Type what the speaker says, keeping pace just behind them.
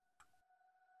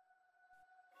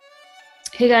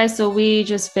Hey guys, so we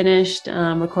just finished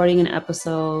recording an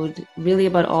episode really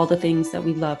about all the things that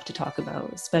we love to talk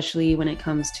about, especially when it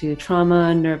comes to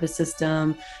trauma, nervous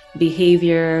system,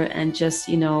 behavior, and just,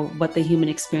 what the human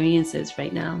experience is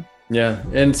right now. Yeah,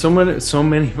 and so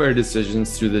many of our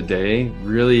decisions through the day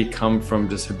really come from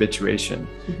just habituation.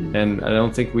 And I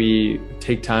don't think we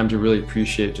take time to really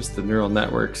appreciate just the neural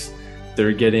networks that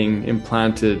are getting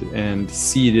implanted and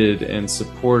seeded and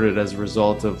supported as a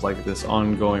result of like this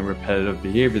ongoing repetitive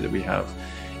behavior that we have.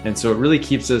 And so it really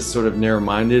keeps us sort of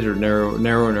narrow-minded or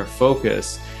narrow in our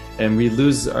focus, and we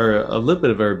lose a little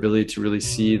bit of our ability to really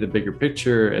see the bigger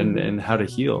picture and how to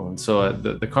heal. And so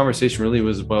the conversation really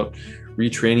was about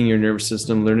retraining your nervous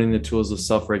system, learning the tools of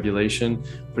self-regulation,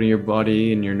 putting your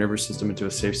body and your nervous system into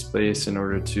a safe space in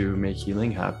order to make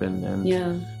healing happen. And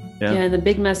Yeah, and the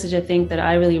big message I think that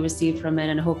I really received from it,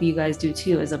 and I hope you guys do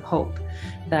too, is of hope.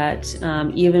 That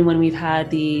even when we've had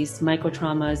these micro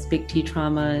traumas, big T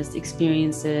traumas,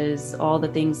 experiences, all the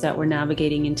things that we're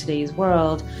navigating in today's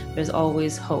world, there's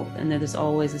always hope, and there's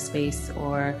always a space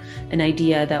or an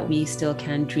idea that we still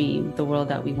can dream the world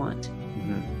that we want.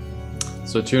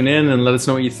 So tune in and let us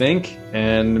know what you think,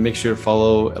 and make sure to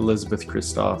follow Elizabeth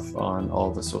Kristof on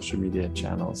all the social media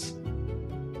channels.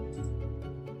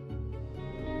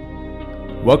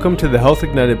 Welcome to the Health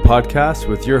Ignited podcast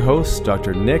with your hosts,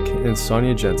 Dr. Nick and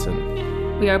Sonia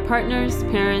Jensen. We are partners,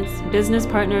 parents, business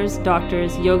partners,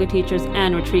 doctors, yoga teachers,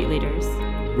 and retreat leaders.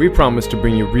 We promise to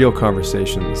bring you real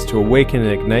conversations to awaken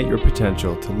and ignite your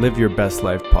potential to live your best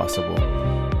life possible.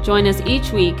 Join us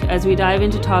each week as we dive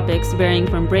into topics varying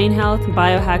from brain health,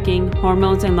 biohacking,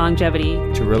 hormones, and longevity,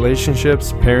 to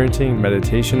relationships, parenting,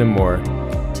 meditation, and more.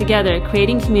 Together,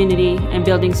 creating community and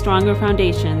building stronger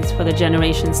foundations for the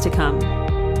generations to come.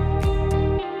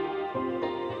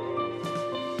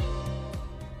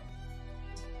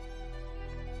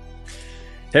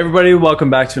 Hey everybody, welcome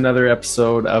back to another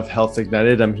episode of Health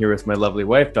Ignited. I'm here with my lovely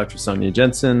wife, Dr. Sonia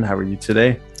Jensen. How are you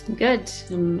today? Good.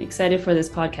 I'm excited for this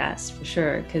podcast for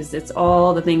sure, because it's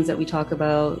all the things that we talk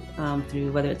about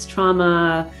through whether it's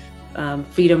trauma,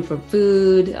 freedom from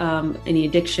food, any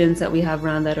addictions that we have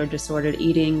around that, or disordered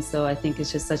eating. So I think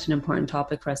it's just such an important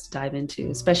topic for us to dive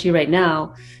into, especially right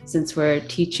now, since we're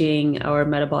teaching our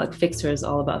metabolic fixers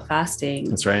all about fasting.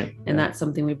 That's right. And that's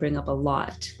something we bring up a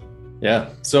lot. Yeah.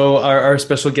 So our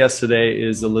special guest today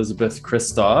is Elizabeth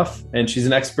Kristof, and she's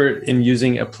an expert in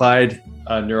using applied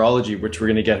neurology, which we're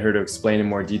going to get her to explain in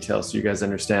more detail so you guys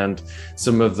understand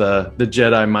some of the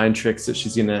Jedi mind tricks that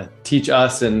she's going to teach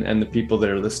us and the people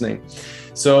that are listening.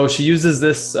 So she uses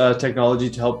this technology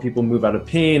to help people move out of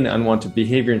pain, unwanted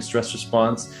behavior, and stress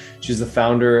response. She's the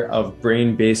founder of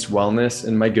Brain-Based Wellness.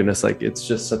 And my goodness, like it's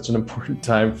just such an important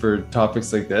time for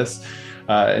topics like this.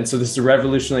 And so this is a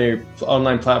revolutionary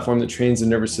online platform that trains the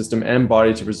nervous system and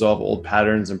body to resolve old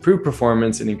patterns, improve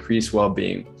performance, and increase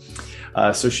well-being.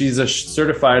 So she's a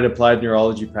certified applied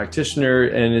neurology practitioner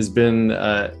and has been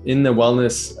in the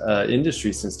wellness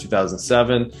industry since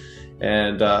 2007.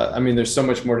 And I mean, there's so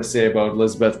much more to say about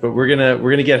Elizabeth, but we're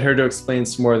gonna get her to explain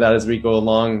some more of that as we go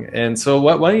along. And so,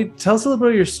 why don't you tell us a little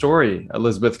bit of your story,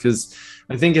 Elizabeth? Because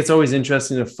I think it's always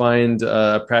interesting to find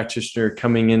a practitioner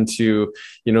coming into,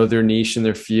 their niche in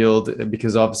their field,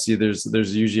 because obviously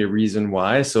there's usually a reason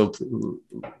why. So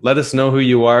let us know who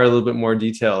you are, a little bit more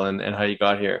detail, and how you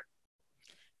got here.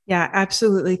 Yeah,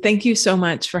 absolutely. Thank you so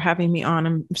much for having me on.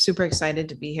 I'm super excited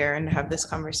to be here and have this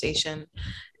conversation.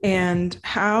 And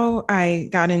how I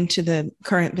got into the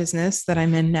current business that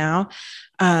I'm in now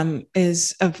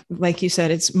is, like you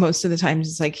said, it's most of the times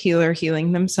it's like healer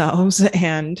healing themselves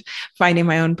and finding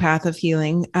my own path of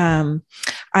healing.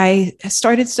 I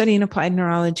started studying applied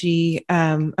neurology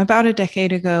about a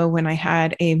decade ago when I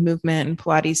had a movement and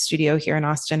Pilates studio here in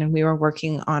Austin, and we were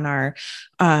working on our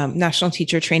national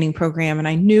teacher training program. And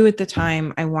I knew at the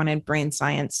time I wanted brain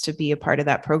science to be a part of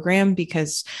that program,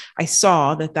 because I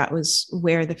saw that was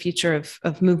where the future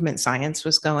of movement science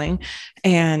was going.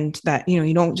 And that,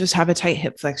 you don't just have a tight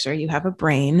hip flexor, you have a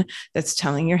brain that's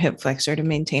telling your hip flexor to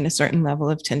maintain a certain level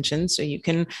of tension. So you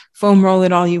can foam roll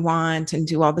it all you want and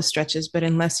do all the stretches, but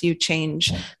unless you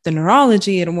change the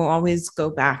neurology, it will always go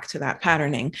back to that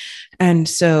patterning. And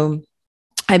so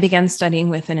I began studying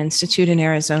with an institute in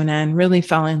Arizona and really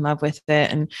fell in love with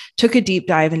it and took a deep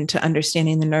dive into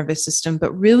understanding the nervous system,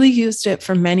 but really used it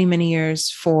for many, many years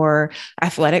for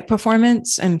athletic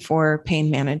performance and for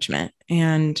pain management.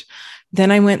 And then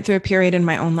I went through a period in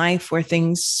my own life where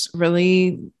things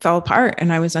really fell apart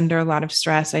and I was under a lot of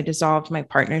stress. I dissolved my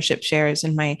partnership shares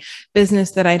in my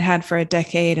business that I'd had for a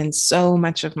decade, and so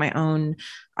much of my own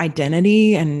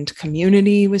identity and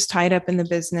community was tied up in the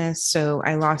business. So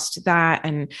I lost that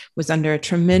and was under a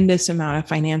tremendous amount of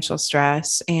financial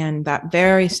stress. And that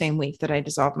very same week that I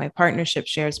dissolved my partnership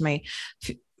shares, my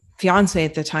fiance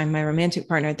at the time, my romantic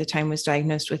partner at the time, was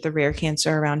diagnosed with a rare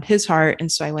cancer around his heart.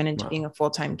 And so I went into being a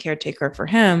full-time caretaker for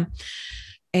him,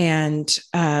 and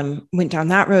went down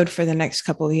that road for the next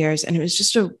couple of years. And it was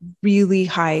just a really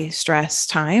high stress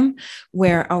time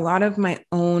where a lot of my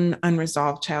own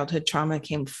unresolved childhood trauma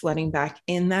came flooding back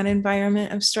in that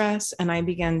environment of stress. And I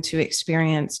began to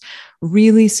experience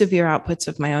really severe outputs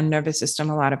of my own nervous system,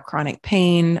 a lot of chronic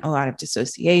pain, a lot of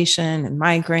dissociation and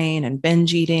migraine and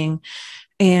binge eating.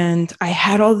 And I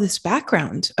had all this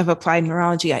background of applied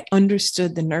neurology. I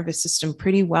understood the nervous system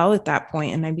pretty well at that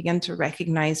point, and I began to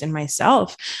recognize in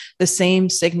myself the same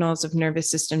signals of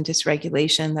nervous system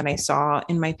dysregulation that I saw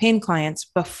in my pain clients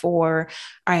before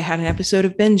I had an episode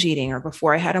of binge eating, or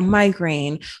before I had a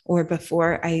migraine, or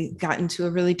before I got into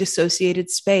a really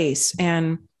dissociated space.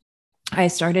 And I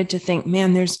started to think,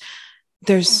 man,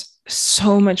 there's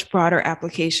so much broader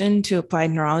application to applied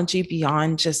neurology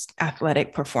beyond just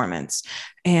athletic performance.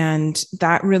 And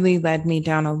that really led me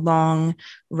down a long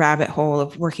rabbit hole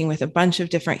of working with a bunch of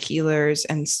different healers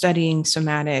and studying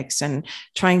somatics and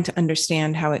trying to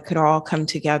understand how it could all come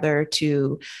together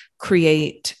to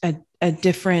create a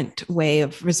different way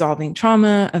of resolving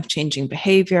trauma, of changing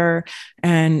behavior,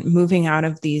 and moving out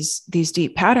of these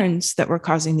deep patterns that were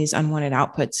causing these unwanted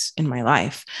outputs in my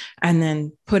life. And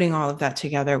then putting all of that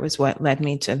together was what led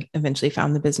me to eventually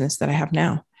found the business that I have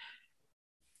now.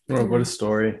 Oh, what a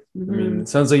story. Mm-hmm. I mean, it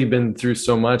sounds like you've been through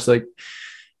so much, like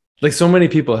so many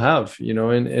people have,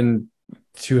 and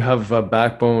to have a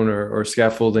backbone or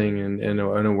scaffolding and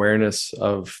an awareness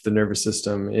of the nervous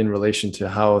system in relation to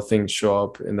how things show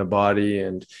up in the body,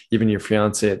 and even your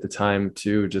fiance at the time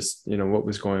too, just, what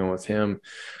was going on with him.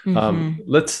 Mm-hmm.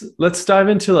 Let's dive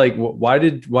into why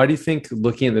do you think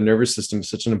looking at the nervous system is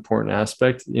such an important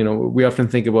aspect? We often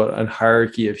think about a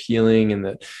hierarchy of healing, and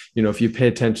that, if you pay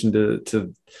attention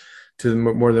to the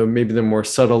more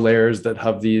subtle layers that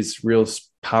have these real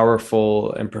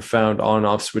powerful and profound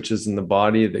on-off switches in the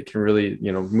body that can really,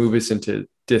 move us into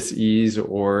dis-ease,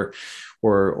 or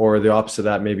the opposite of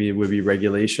that, maybe it would be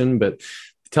regulation. But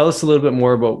tell us a little bit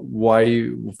more about why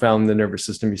you found the nervous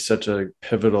system to be such a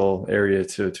pivotal area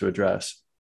to address.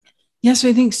 Yes,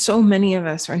 I think so many of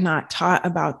us are not taught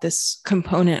about this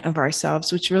component of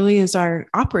ourselves, which really is our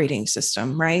operating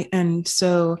system, right? And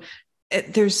so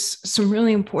there's some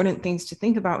really important things to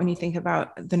think about when you think about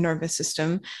the nervous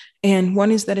system. And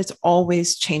one is that it's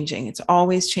always changing. It's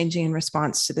always changing in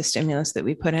response to the stimulus that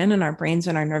we put in, and our brains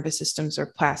and our nervous systems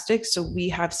are plastic. So we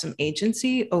have some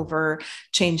agency over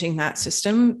changing that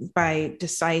system by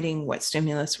deciding what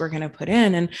stimulus we're going to put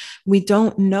in. And we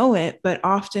don't know it, but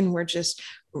often we're just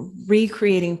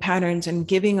recreating patterns and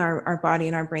giving our body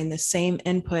and our brain the same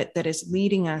input that is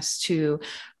leading us to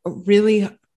really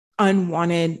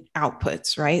unwanted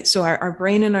outputs, right? So our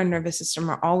brain and our nervous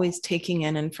system are always taking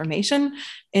in information,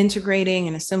 integrating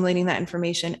and assimilating that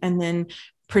information, and then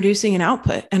producing an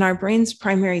output. And our brain's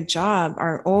primary job,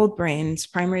 our old brain's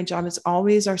primary job, is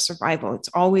always our survival. It's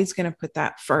always going to put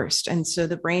that first. And so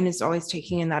the brain is always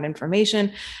taking in that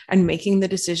information and making the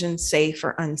decision safe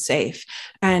or unsafe.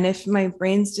 And if my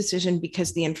brain's decision,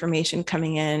 because the information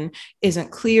coming in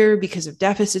isn't clear because of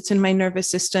deficits in my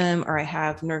nervous system, or I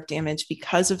have nerve damage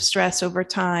because of stress over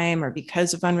time, or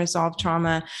because of unresolved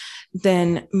trauma,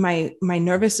 then my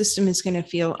nervous system is going to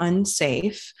feel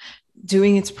unsafe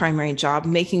doing its primary job,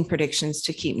 making predictions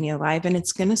to keep me alive. And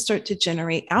it's going to start to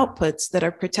generate outputs that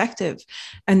are protective.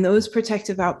 And those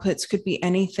protective outputs could be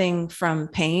anything from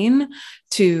pain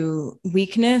to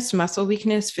weakness, muscle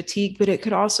weakness, fatigue, but it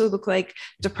could also look like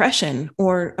depression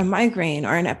or a migraine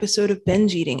or an episode of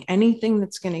binge eating, anything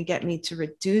that's going to get me to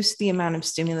reduce the amount of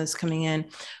stimulus coming in,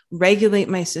 regulate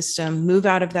my system, move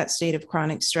out of that state of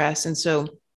chronic stress. And so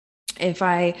if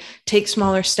I take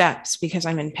smaller steps because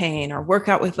I'm in pain, or work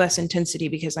out with less intensity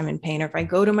because I'm in pain, or if I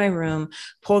go to my room,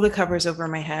 pull the covers over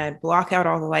my head, block out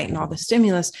all the light and all the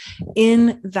stimulus,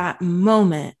 in that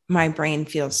moment, my brain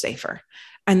feels safer.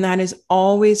 And that is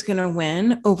always going to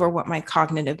win over what my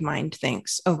cognitive mind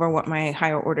thinks, over what my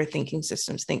higher order thinking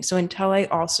systems think. So until I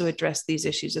also address these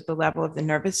issues at the level of the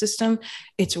nervous system,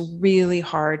 it's really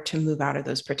hard to move out of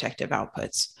those protective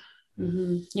outputs.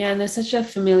 Mm-hmm. Yeah, and there's such a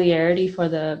familiarity for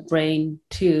the brain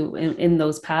too in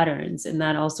those patterns, and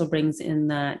that also brings in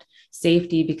that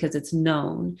safety because it's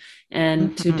known.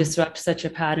 And to disrupt such a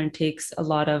pattern takes a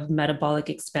lot of metabolic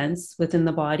expense within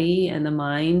the body and the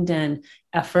mind and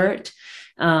effort.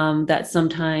 that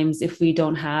sometimes if we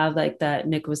don't have, like that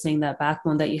Nick was saying, that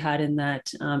backbone that you had in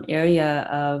that area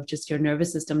of just your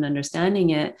nervous system and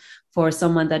understanding it, for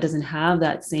someone that doesn't have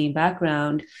that same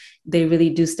background, they really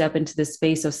do step into the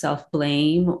space of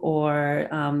self-blame or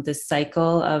this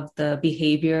cycle of the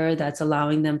behavior that's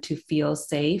allowing them to feel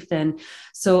safe. And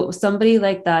so somebody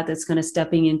like that, that's kind of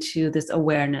stepping into this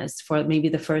awareness for maybe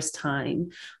the first time,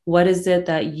 what is it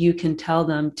that you can tell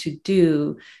them to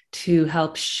do to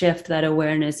help shift that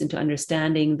awareness into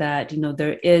understanding that,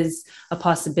 there is a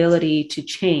possibility to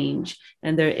change,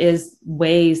 and there is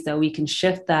ways that we can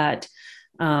shift that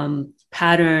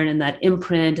pattern and that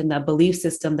imprint and that belief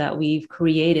system that we've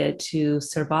created to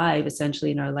survive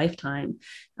essentially in our lifetime?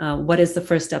 What is the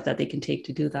first step that they can take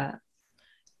to do that?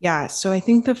 Yeah. So I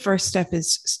think the first step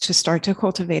is to start to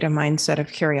cultivate a mindset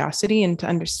of curiosity and to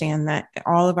understand that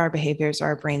all of our behaviors are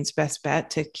our brain's best bet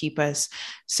to keep us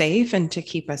safe and to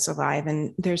keep us alive.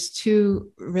 And there's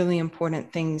two really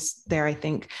important things there, I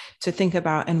think, to think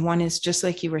about. And one is, just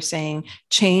like you were saying,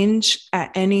 change at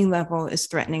any level is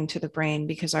threatening to the brain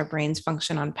because our brains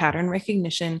function on pattern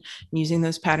recognition, using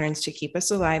those patterns to keep us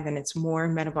alive. And it's more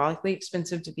metabolically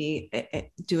expensive to be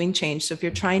doing change. So if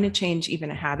you're trying to change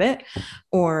even a habit,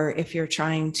 or if you're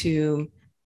trying to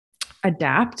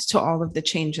adapt to all of the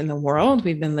change in the world,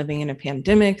 we've been living in a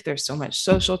pandemic, there's so much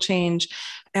social change,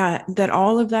 that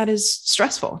all of that is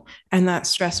stressful. And that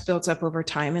stress builds up over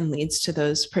time and leads to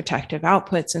those protective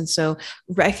outputs. And so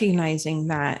recognizing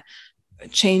that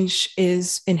change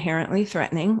is inherently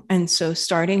threatening. And so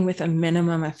starting with a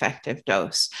minimum effective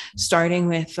dose, starting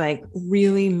with like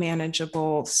really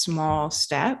manageable small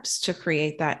steps to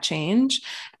create that change,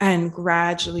 and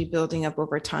gradually building up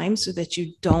over time so that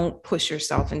you don't push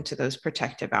yourself into those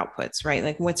protective outputs, right?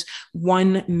 Like, what's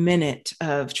 1 minute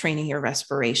of training your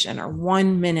respiration or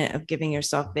 1 minute of giving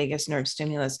yourself vagus nerve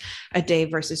stimulus a day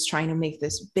versus trying to make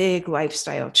this big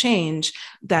lifestyle change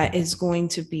that is going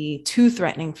to be too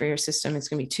threatening for your system. It's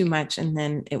going to be too much, and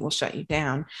then it will shut you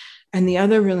down. And the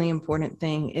other really important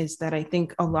thing is that I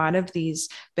think a lot of these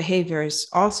behaviors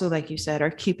also, like you said, are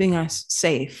keeping us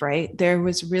safe, right? There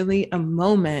was really a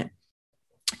moment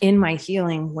in my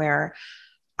healing where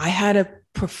I had a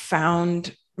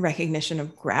profound recognition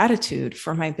of gratitude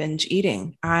for my binge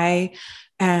eating. I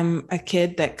am a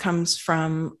kid that comes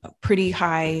from a pretty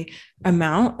high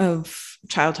amount of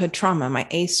childhood trauma. My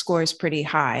ACE score is pretty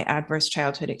high, adverse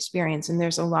childhood experience. And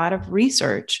there's a lot of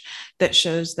research that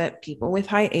shows that people with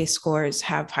high ACE scores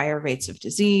have higher rates of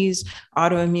disease,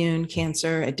 autoimmune,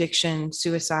 cancer, addiction,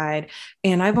 suicide.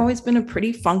 And I've always been a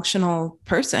pretty functional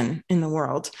person in the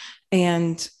world.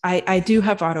 And I do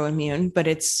have autoimmune, but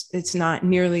it's not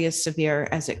nearly as severe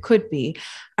as it could be.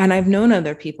 And I've known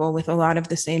other people with a lot of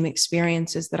the same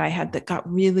experiences that I had that got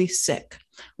really sick,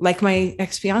 like my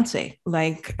ex-fiance,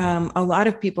 like a lot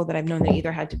of people that I've known that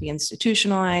either had to be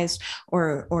institutionalized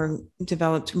or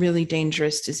developed really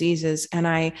dangerous diseases. And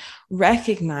I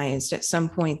recognized at some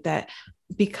point that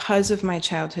because of my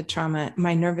childhood trauma,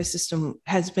 my nervous system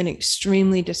has been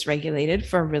extremely dysregulated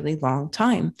for a really long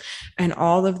time. And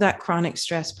all of that chronic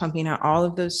stress, pumping out all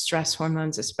of those stress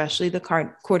hormones, especially the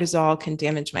cortisol, can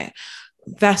damage my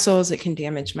vessels, it can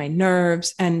damage my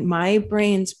nerves. And my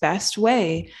brain's best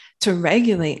way to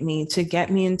regulate me, to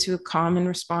get me into a calm and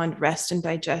respond, rest and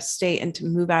digest state, and to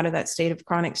move out of that state of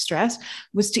chronic stress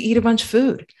was to eat a bunch of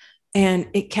food. And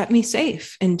it kept me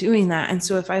safe in doing that. And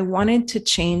so if I wanted to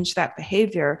change that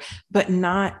behavior, but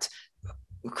not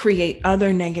create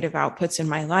other negative outputs in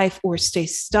my life or stay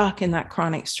stuck in that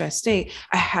chronic stress state,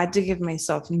 I had to give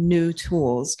myself new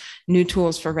tools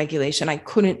for regulation. I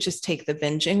couldn't just take the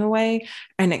binging away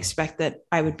and expect that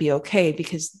I would be okay,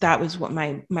 because that was what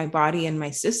my body and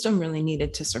my system really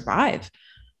needed to survive.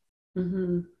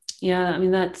 Mm-hmm. Yeah, I mean,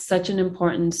 that's such an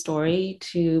important story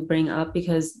to bring up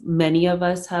because many of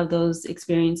us have those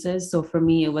experiences. So for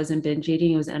me, it wasn't binge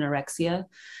eating, it was anorexia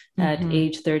at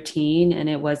age 13. And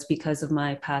it was because of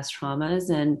my past traumas.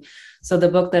 And so the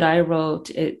book that I wrote,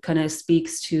 it kind of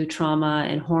speaks to trauma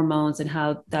and hormones and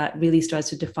how that really starts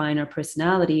to define our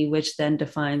personality, which then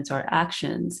defines our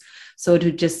actions. So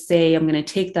to just say, I'm going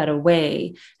to take that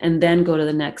away and then go to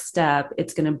the next step,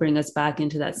 it's going to bring us back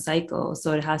into that cycle.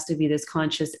 So it has to be this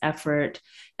conscious effort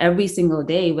every single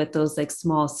day with those like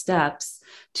small steps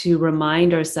to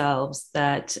remind ourselves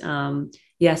that,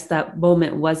 yes, that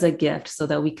moment was a gift so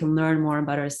that we can learn more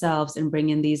about ourselves and bring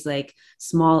in these like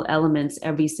small elements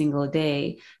every single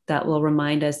day that will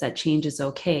remind us that change is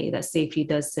okay, that safety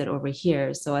does sit over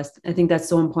here. So I think that's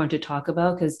so important to talk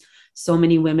about because so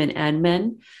many women and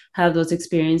men have those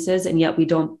experiences, and yet we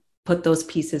don't put those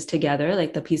pieces together,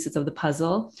 like the pieces of the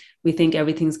puzzle. We think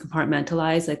everything's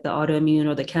compartmentalized, like the autoimmune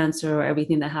or the cancer or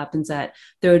everything that happens at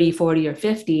 30, 40, or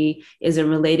 50 isn't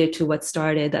related to what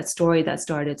started, that story that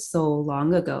started so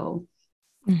long ago.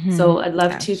 Mm-hmm. So I'd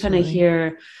love to kind of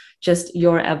hear just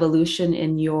your evolution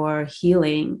in your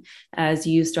healing as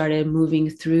you started moving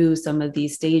through some of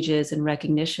these stages and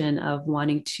recognition of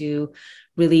wanting to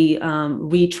really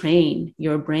retrain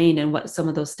your brain, and what some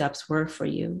of those steps were for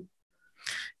you.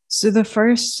 So the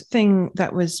first thing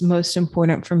that was most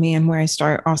important for me, and where I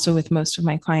start also with most of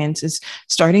my clients, is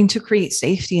starting to create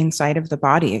safety inside of the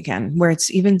body again, where it's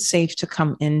even safe to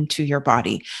come into your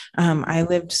body. I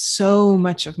lived so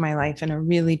much of my life in a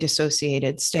really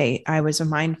dissociated state. I was a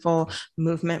mindful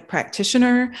movement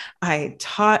practitioner. I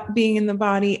taught being in the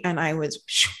body, and I was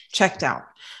checked out.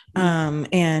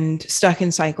 And stuck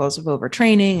in cycles of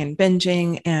overtraining and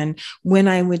binging. And when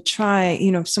I would try,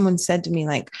 if someone said to me,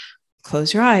 like,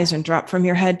 close your eyes and drop from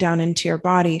your head down into your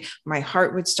body, my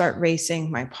heart would start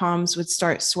racing. My palms would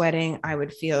start sweating. I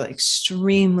would feel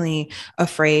extremely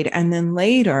afraid. And then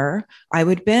later I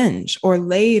would binge, or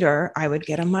later I would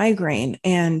get a migraine,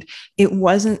 and it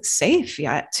wasn't safe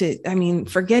yet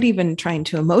forget even trying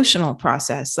to emotional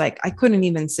process. Like, I couldn't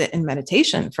even sit in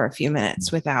meditation for a few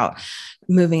minutes without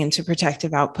moving into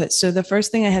protective output. So the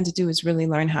first thing I had to do was really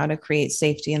learn how to create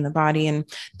safety in the body. And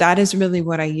that is really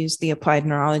what I use the applied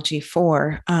neurology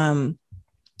for.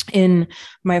 In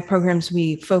my programs,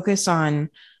 we focus on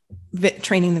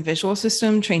training the visual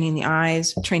system, training the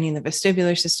eyes, training the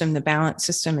vestibular system, the balance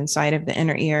system inside of the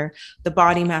inner ear, the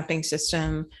body mapping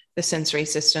system, the sensory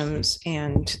systems,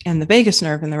 and the vagus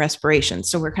nerve and the respiration.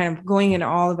 So we're kind of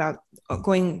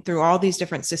going through all these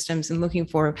different systems and looking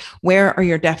for where are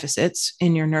your deficits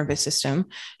in your nervous system,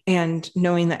 and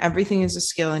knowing that everything is a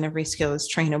skill and every skill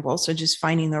is trainable. So just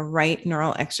finding the right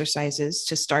neural exercises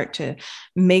to start to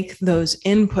make those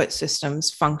input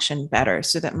systems function better,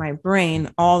 so that my brain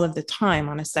all of the time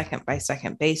on a second by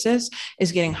second basis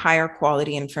is getting higher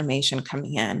quality information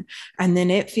coming in. And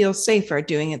then it feels safer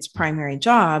doing its primary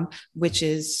job, which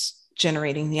is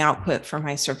generating the output for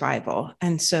my survival.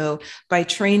 And so by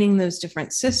training those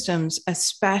different systems,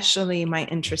 especially my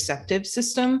interoceptive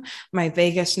system, my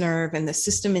vagus nerve, and the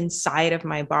system inside of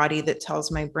my body that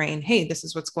tells my brain, hey, this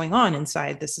is what's going on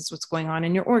inside, this is what's going on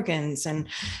in your organs. And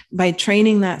by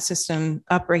training that system,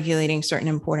 upregulating certain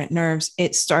important nerves,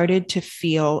 it started to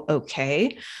feel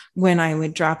okay when I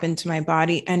would drop into my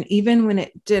body. And even when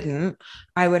it didn't,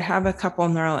 I would have a couple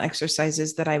neural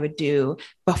exercises that I would do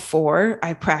before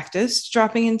I practiced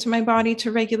dropping into my body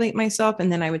to regulate myself. And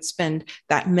then I would spend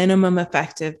that minimum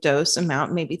effective dose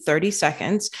amount, maybe 30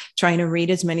 seconds, trying to read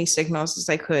as many signals as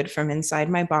I could from inside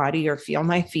my body, or feel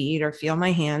my feet or feel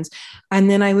my hands. And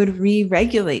then I would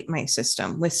re-regulate my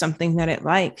system with something that it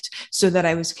liked, so that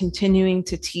I was continuing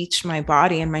to teach my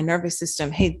body and my nervous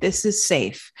system, hey, this is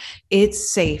safe.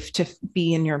 It's safe to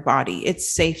be in your body. It's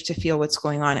safe to feel what's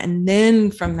going on. And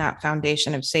then from that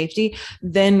foundation of safety,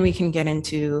 then we can get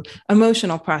into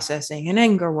emotional processing and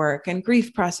anger work and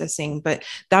grief processing. But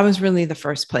that was really the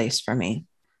first place for me.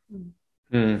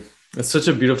 It's such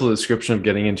a beautiful description of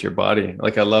getting into your body.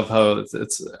 Like, I love how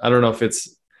it's I don't know if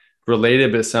it's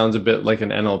related, but it sounds a bit like an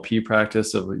NLP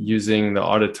practice of using the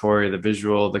auditory, the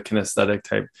visual, the kinesthetic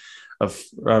type of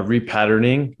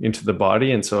repatterning into the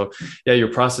body. And so, yeah,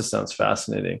 your process sounds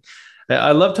fascinating.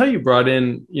 I loved how you brought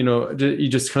in, you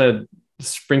just kind of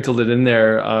sprinkled it in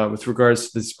there with regards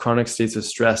to these chronic states of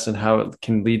stress and how it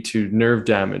can lead to nerve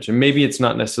damage. And maybe it's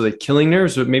not necessarily killing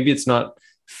nerves, but maybe it's not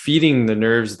feeding the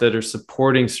nerves that are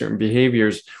supporting certain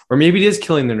behaviors, or maybe it is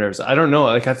killing the nerves. I don't know.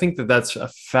 Like, I think that that's a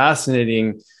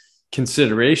fascinating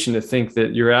consideration, to think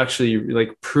that you're actually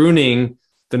like pruning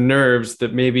the nerves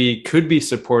that maybe could be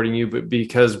supporting you, but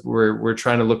because we're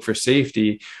trying to look for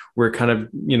safety, we're kind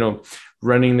of,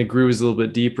 running the grooves a little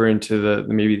bit deeper into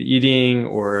maybe the eating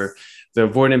or the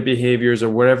avoidant behaviors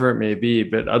or whatever it may be.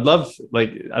 But I'd love, I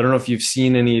don't know if you've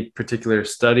seen any particular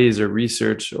studies or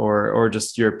research or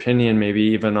just your opinion, maybe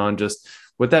even on just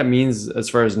what that means as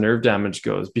far as nerve damage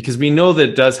goes, because we know that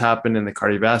it does happen in the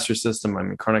cardiovascular system. I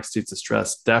mean, chronic states of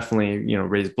stress definitely,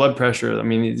 raise blood pressure. I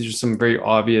mean, these are some very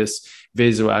obvious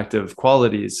vasoactive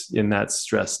qualities in that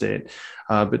stress state.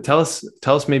 But tell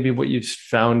us maybe what you've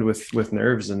found with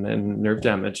nerves and nerve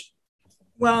damage.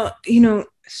 Well,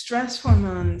 stress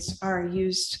hormones are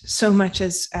used so much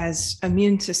as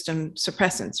immune system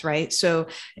suppressants, right? So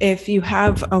if you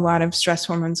have a lot of stress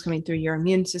hormones coming through, your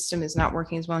immune system is not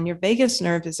working as well, and your vagus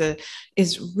nerve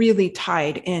is really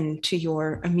tied into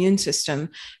your immune system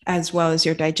as well as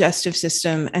your digestive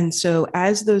system. And so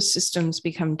as those systems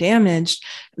become damaged,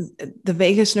 the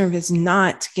vagus nerve is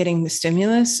not getting the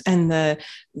stimulus and the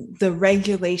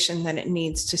regulation that it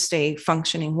needs to stay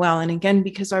functioning well. And again,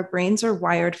 because our brains are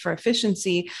wired for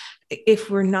efficiency, if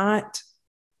we're not,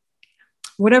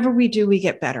 whatever we do, we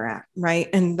get better at, right?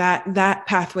 And that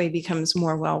pathway becomes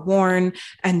more well-worn,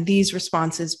 and these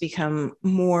responses become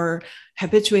more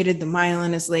habituated. The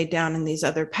myelin is laid down in these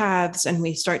other paths, and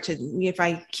we start to, if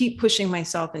I keep pushing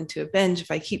myself into a binge, if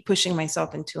I keep pushing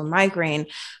myself into a migraine,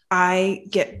 I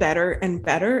get better and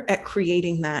better at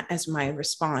creating that as my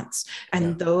response.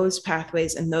 And those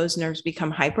pathways and those nerves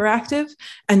become hyperactive,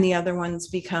 and the other ones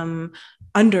become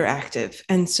underactive.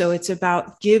 And so it's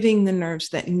about giving the nerves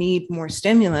that need more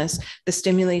stimulus the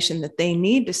stimulation that they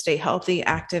need to stay healthy,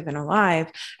 active, and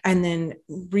alive, and then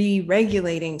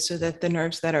re-regulating so that the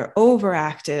nerves that are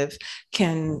overactive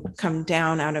can come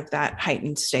down out of that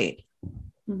heightened state.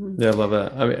 Yeah, I love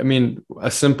that. I mean,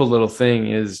 a simple little thing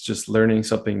is just learning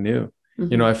something new.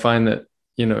 You know, I find that,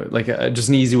 you know, like just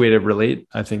an easy way to relate,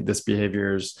 I think this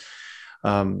behavior is,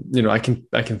 you know, I can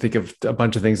think of a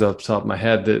bunch of things off the top of my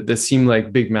head that seem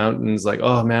like big mountains, like,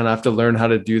 oh man, I have to learn how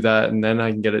to do that and then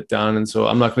I can get it done. And so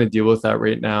I'm not going to deal with that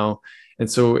right now. And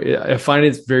so I find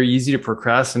it's very easy to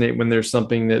procrastinate when there's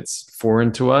something that's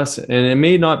foreign to us. And it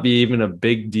may not be even a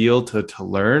big deal to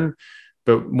learn,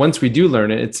 but once we do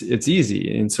learn it, it's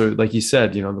easy. And so, like you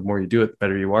said, you know, the more you do it, the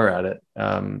better you are at it.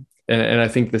 And I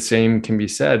think the same can be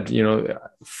said, you know,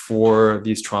 for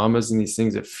these traumas and these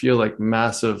things that feel like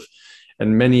massive.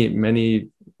 And many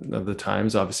of the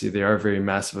times, obviously, they are very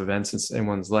massive events in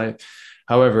one's life.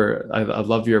 However, I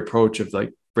love your approach of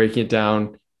like breaking it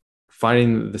down,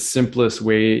 finding the simplest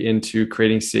way into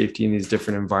creating safety in these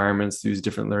different environments, these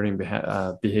different learning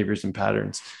behaviors and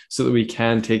patterns, so that we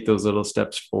can take those little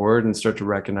steps forward and start to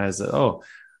recognize that, oh,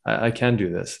 I can do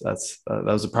this. That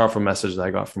was a powerful message that I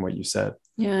got from what you said.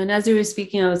 Yeah. And as you were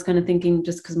speaking, I was kind of thinking,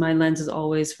 just because my lens is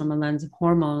always from a lens of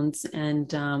hormones,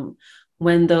 and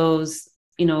when those,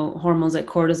 you know, hormones like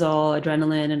cortisol,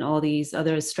 adrenaline, and all these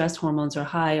other stress hormones are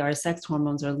high, our sex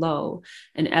hormones are low.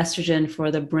 And estrogen for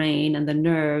the brain and the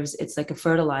nerves, it's like a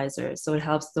fertilizer. So it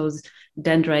helps those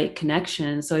dendrite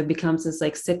connections. So it becomes this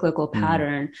like cyclical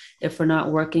pattern if we're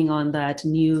not working on that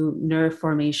new nerve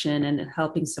formation and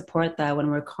helping support that when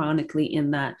we're chronically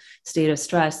in that state of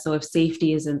stress. So if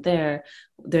safety isn't there,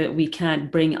 we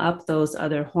can't bring up those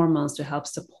other hormones to help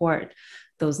support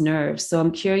those nerves. So I'm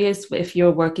curious, if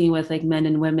you're working with like men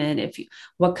and women,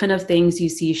 what kind of things you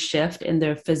see shift in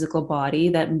their physical body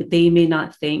that they may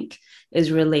not think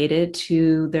is related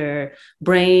to their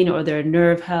brain or their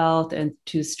nerve health and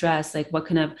to stress. Like what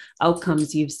kind of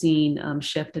outcomes you've seen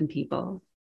shift in people?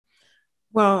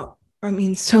 Well, I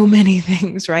mean, so many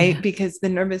things, right? Because the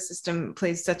nervous system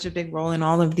plays such a big role in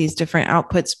all of these different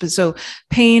outputs. But so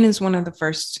pain is one of the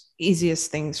first easiest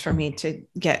things for me to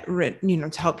get rid, you know,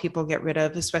 to help people get rid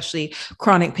of, especially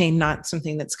chronic pain, not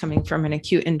something that's coming from an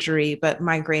acute injury, but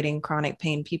migrating chronic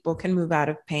pain. People can move out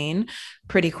of pain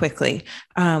pretty quickly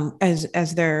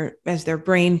as their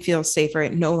brain feels safer.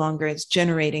 It no longer is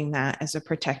generating that as a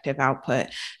protective output.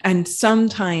 And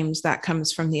sometimes that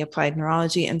comes from the applied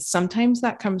neurology, and sometimes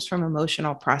that comes from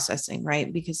emotional processing,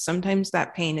 right? Because sometimes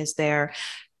that pain is there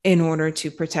in order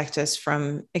to protect us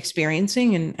from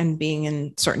experiencing and being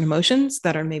in certain emotions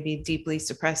that are maybe deeply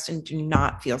suppressed and do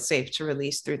not feel safe to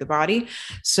release through the body.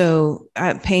 So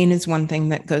pain is one thing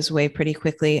that goes away pretty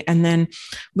quickly. And then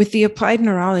with the applied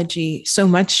neurology, so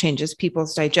much changes.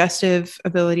 People's digestive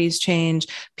abilities change,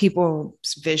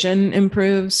 people's vision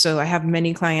improves. So I have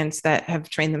many clients that have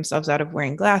trained themselves out of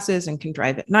wearing glasses and can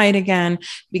drive at night again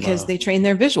because they train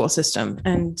their visual system.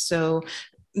 And so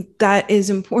that is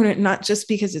important, not just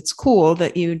because it's cool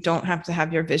that you don't have to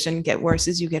have your vision get worse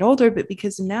as you get older, but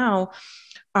because now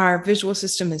our visual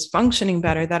system is functioning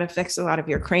better. That affects a lot of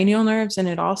your cranial nerves. And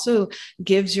it also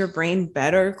gives your brain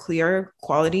better, clear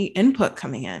quality input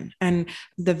coming in. And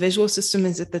the visual system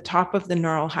is at the top of the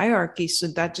neural hierarchy. So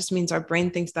that just means our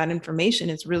brain thinks that information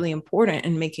is really important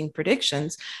in making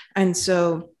predictions. And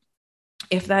so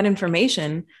if that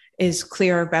information is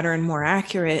clearer, better, and more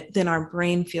accurate, then our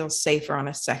brain feels safer on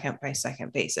a second by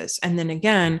second basis. And then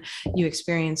again, you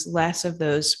experience less of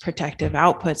those protective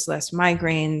outputs, less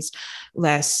migraines,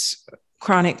 less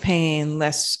chronic pain,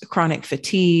 less chronic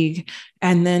fatigue,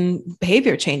 and then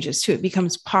behavior changes too. It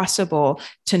becomes possible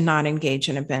to not engage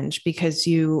in a binge because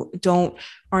you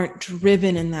aren't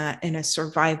driven in a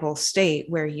survival state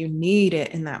where you need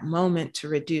it in that moment to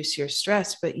reduce your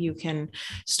stress, but you can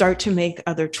start to make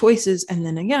other choices. And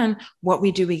then again, what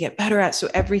we do, we get better at. So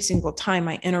every single time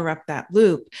I interrupt that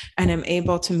loop and am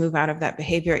able to move out of that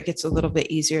behavior, it gets a little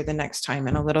bit easier the next time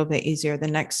and a little bit easier the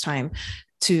next time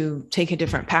to take a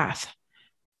different path.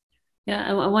 Yeah,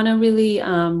 I want to really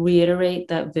reiterate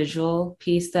that visual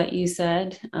piece that you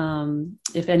said.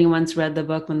 If anyone's read the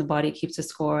book, When the Body Keeps a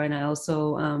Score, and I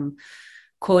also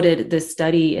quoted this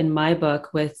study in my book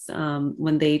with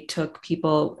when they took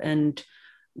people and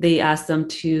they asked them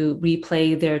to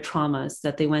replay their traumas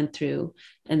that they went through.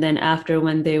 And then after,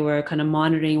 when they were kind of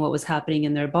monitoring what was happening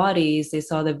in their bodies, they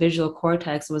saw the visual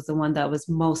cortex was the one that was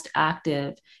most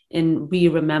active in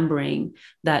re-remembering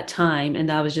that time. And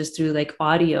that was just through like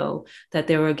audio that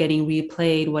they were getting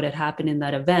replayed what had happened in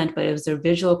that event. But it was their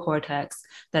visual cortex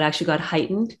that actually got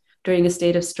heightened during a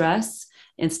state of stress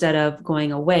instead of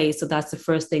going away. So that's the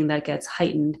first thing that gets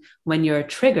heightened when you're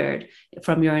triggered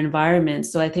from your environment.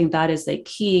 So I think that is the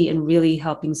key in really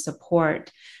helping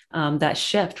support that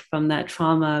shift from that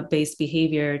trauma-based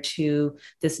behavior to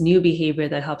this new behavior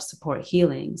that helps support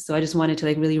healing. So I just wanted to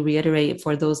like really reiterate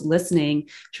for those listening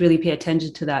to really pay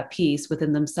attention to that piece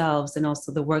within themselves and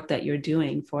also the work that you're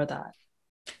doing for that.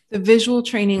 The visual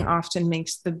training often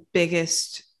makes the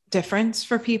biggest difference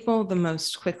for people the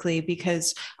most quickly,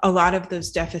 because a lot of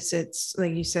those deficits,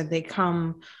 like you said, they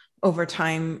come over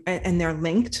time and they're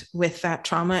linked with that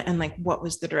trauma. And like, what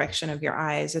was the direction of your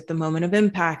eyes at the moment of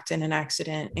impact in an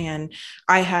accident? And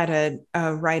I had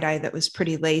a right eye that was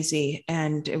pretty lazy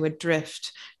and it would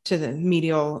drift to the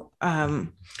medial,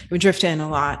 it would drift in a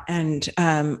lot. And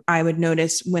I would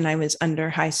notice when I was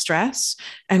under high stress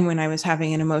and when I was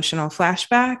having an emotional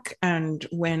flashback and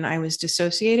when I was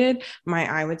dissociated,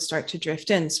 my eye would start to drift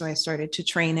in. So I started to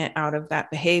train it out of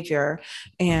that behavior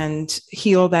and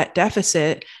heal that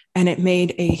deficit. And it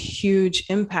made a huge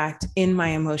impact in my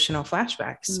emotional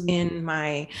flashbacks, in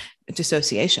my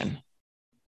dissociation.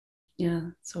 Yeah,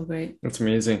 so great. That's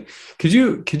amazing. Could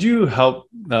you help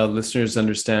listeners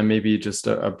understand maybe just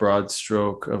a broad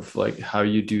stroke of like how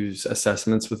you do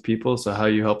assessments with people? So how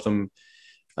you help them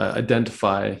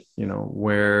identify,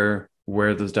 where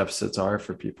those deficits are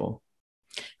for people?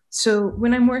 So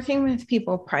when I'm working with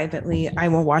people privately, I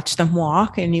will watch them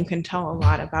walk, and you can tell a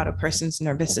lot about a person's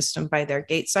nervous system by their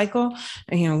gait cycle,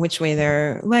 which way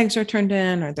their legs are turned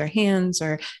in or their hands,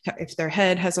 or if their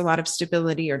head has a lot of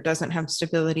stability or doesn't have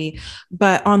stability.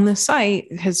 But on the site,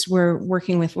 because we're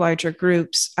working with larger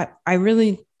groups, I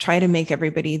really try to make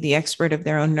everybody the expert of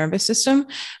their own nervous system,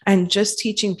 and just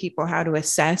teaching people how to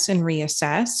assess and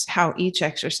reassess how each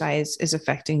exercise is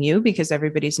affecting you, because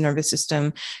everybody's nervous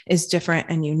system is different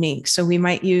and unique. So we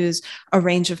might use a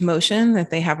range of motion that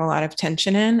they have a lot of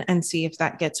tension in and see if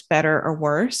that gets better or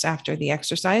worse after the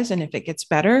exercise. And if it gets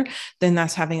better, then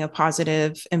that's having a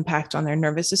positive impact on their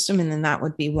nervous system. And then that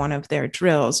would be one of their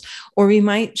drills. Or we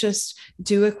might just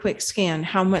do a quick scan.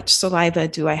 How much saliva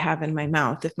do I have in my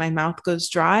mouth? If my mouth goes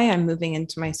dry, I'm moving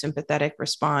into my sympathetic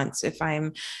response. If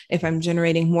I'm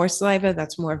generating more saliva,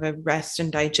 that's more of a rest and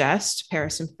digest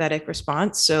parasympathetic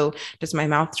response. So does my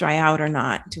mouth dry out or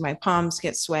not? Do my palms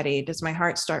get sweaty? Does my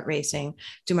heart start racing?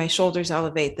 Do my shoulders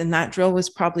elevate? Then that drill was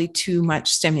probably too much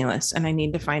stimulus, and I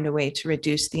need to find a way to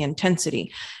reduce the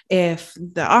intensity. If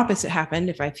the opposite happened,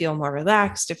 if I feel more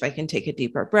relaxed, if I can take a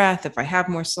deeper breath, if I have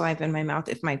more saliva in my mouth,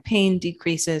 if my pain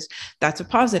decreases, that's a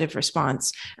positive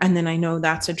response. And then I know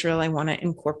that's a drill I want to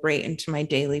incorporate into my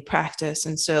daily practice.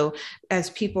 And so as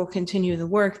people continue the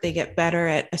work, they get better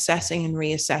at assessing and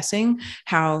reassessing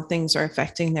how things are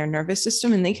affecting their nervous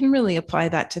system. And they can really apply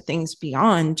that to things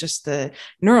beyond just the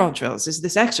neural drills. Is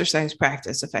this exercise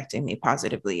practice affecting me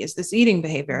positively? Is this eating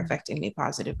behavior affecting me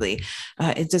positively?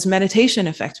 Does meditation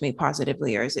affect me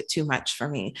positively, or is it too much for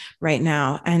me right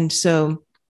now? And so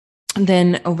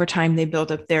then over time, they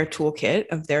build up their toolkit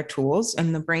of their tools,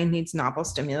 and the brain needs novel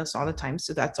stimulus all the time.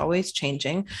 So that's always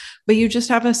changing. But you just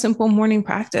have a simple morning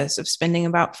practice of spending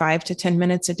about 5 to 10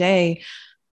 minutes a day,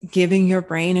 giving your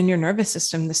brain and your nervous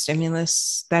system the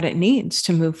stimulus that it needs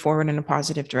to move forward in a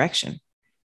positive direction.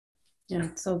 Yeah,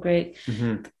 so great.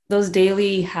 Mm-hmm. Those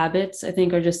daily habits, I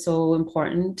think, are just so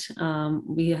important.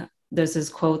 There's this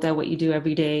quote that what you do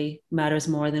every day matters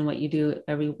more than what you do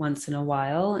every once in a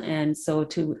while. And so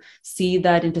to see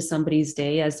that into somebody's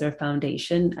day as their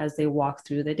foundation, as they walk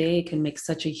through the day, can make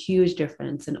such a huge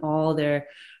difference in all their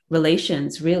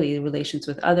relations, really, relations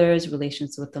with others,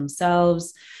 relations with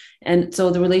themselves. And so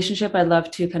the relationship I'd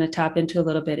love to kind of tap into a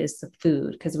little bit is the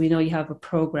food, because we know you have a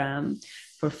program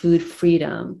for food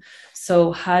freedom.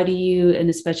 So how do you, and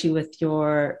especially with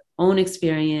your own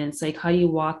experience, like how do you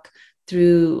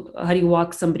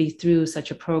walk somebody through such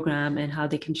a program and how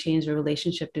they can change their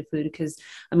relationship to food? Because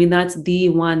I mean, that's the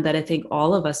one that I think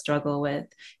all of us struggle with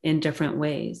in different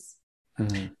ways.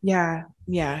 Mm-hmm.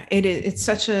 Yeah. It's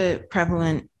such a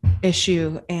prevalent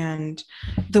issue. And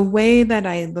the way that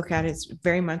I look at it is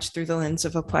very much through the lens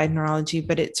of applied neurology,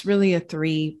 but it's really a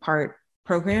 3-part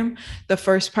program. The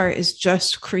first part is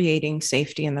just creating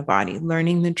safety in the body,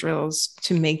 learning the drills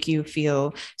to make you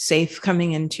feel safe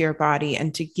coming into your body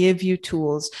and to give you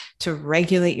tools to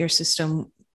regulate your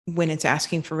system when it's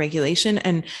asking for regulation,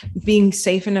 and being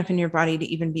safe enough in your body to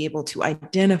even be able to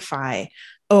identify,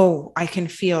 oh, I can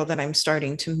feel that I'm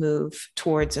starting to move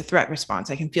towards a threat response.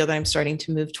 I can feel that I'm starting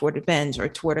to move toward a binge or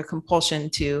toward a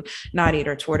compulsion to not eat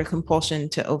or toward a compulsion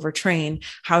to overtrain.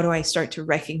 How do I start to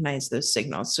recognize those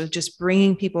signals? So just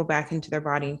bringing people back into their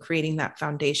body and creating that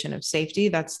foundation of safety,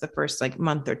 that's the first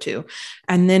month or 2.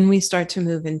 And then we start to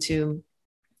move into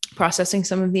processing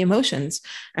some of the emotions.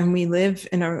 And we live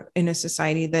in a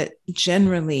society that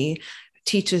generally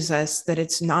teaches us that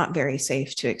it's not very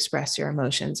safe to express your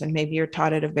emotions. And maybe you're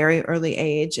taught at a very early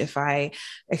age, if I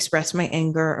express my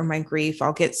anger or my grief,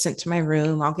 I'll get sent to my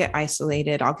room, I'll get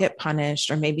isolated, I'll get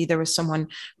punished. Or maybe there was someone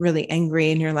really angry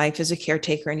in your life as a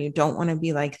caretaker and you don't want to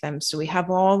be like them. So we have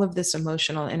all of this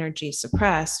emotional energy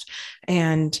suppressed.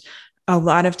 And a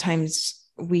lot of times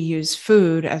we use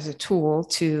food as a tool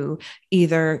to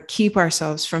either keep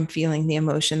ourselves from feeling the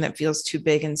emotion that feels too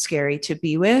big and scary to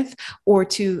be with, or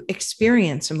to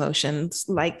experience emotions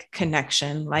like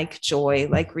connection, like joy,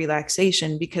 like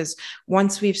relaxation, because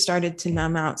once we've started to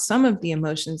numb out some of the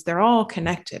emotions, they're all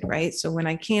connected, right? So when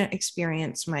I can't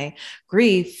experience my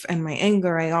grief and my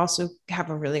anger, I also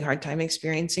have a really hard time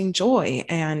experiencing joy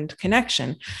and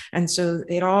connection. And so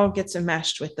it all gets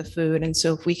enmeshed with the food. And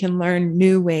so if we can learn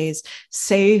new ways,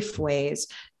 safe ways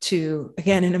to,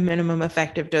 again, in a minimum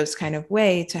effective dose kind of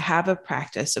way, to have a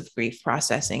practice of grief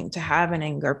processing, to have an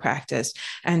anger practice,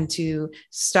 and to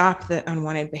stop the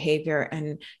unwanted behavior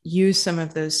and use some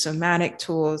of those somatic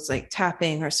tools like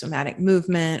tapping or somatic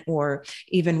movement, or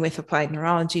even with applied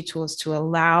neurology tools to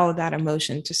allow that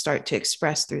emotion to start to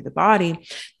express through the body,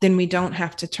 then we don't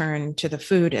have to turn to the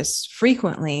food as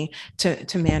frequently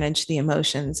to manage the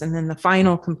emotions. And then the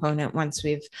final component, once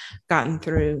we've gotten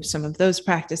through some of those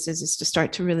practices, is to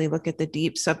start to really look at the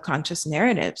deep subconscious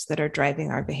narratives that are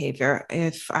driving our behavior.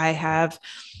 If I have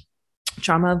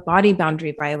trauma of body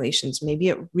boundary violations, maybe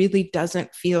it really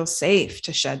doesn't feel safe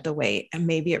to shed the weight, and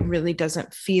maybe it really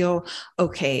doesn't feel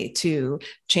okay to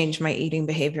change my eating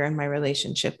behavior and my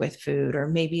relationship with food. Or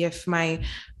maybe if my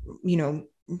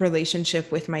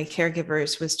relationship with my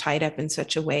caregivers was tied up in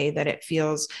such a way that it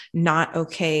feels not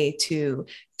okay to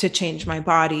change my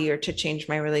body or to change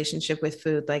my relationship with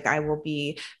food, like I will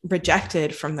be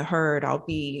rejected from the herd, I'll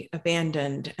be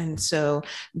abandoned. And so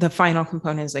the final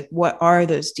component is what are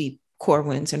those deep core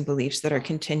wounds and beliefs that are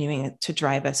continuing to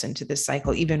drive us into this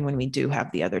cycle, even when we do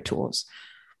have the other tools.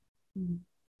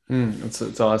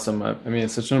 It's awesome. I mean,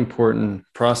 it's such an important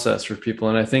process for people.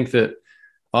 And I think that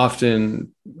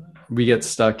often we get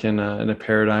stuck in a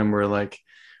paradigm where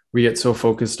we get so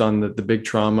focused on the big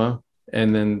trauma,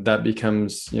 and then that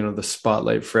becomes, the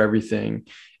spotlight for everything.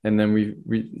 And then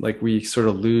we sort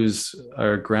of lose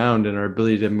our ground and our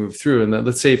ability to move through. And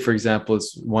let's say, for example,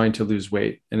 it's wanting to lose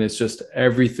weight, and it's just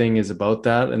everything is about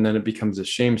that. And then it becomes a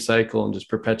shame cycle and just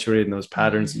perpetuating those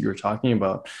patterns that you were talking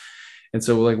about. And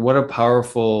so what a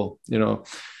powerful,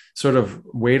 sort of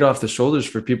weight off the shoulders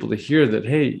for people to hear that,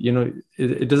 hey,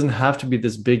 it doesn't have to be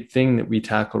this big thing that we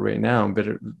tackle right now, but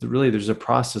really there's a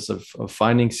process of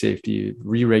finding safety,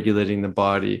 re-regulating the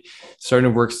body,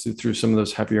 starting to work through some of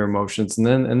those heavier emotions. And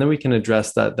then we can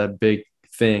address that big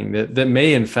thing that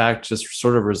may in fact just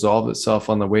sort of resolve itself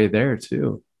on the way there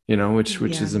too,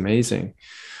 which is amazing.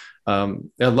 I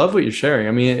love what you're sharing.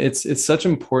 I mean, it's such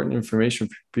important information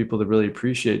for people to really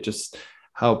appreciate just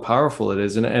how powerful it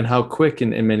is, and how quick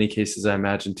in many cases, I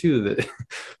imagine too, that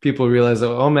people realize,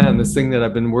 oh man, this thing that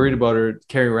I've been worried about or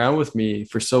carrying around with me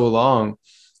for so long,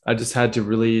 I just had to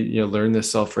really, learn this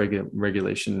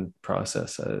self-regulation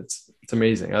process. It's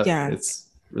amazing. It's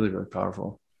really, really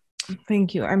powerful.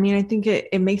 Thank you. I mean, I think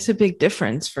it makes a big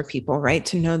difference for people, right?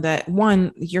 To know that,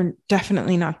 one, you're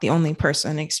definitely not the only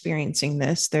person experiencing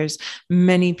this. There's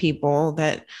many people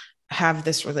that have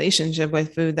this relationship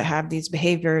with food, that have these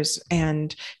behaviors,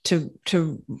 and to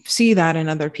see that in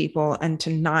other people, and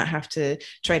to not have to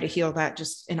try to heal that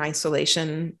just in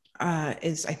isolation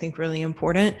is, I think, really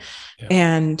important. Yeah.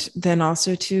 And then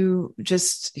also to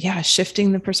just,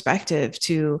 shifting the perspective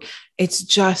to, it's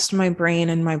just my brain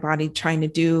and my body trying to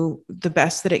do the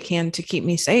best that it can to keep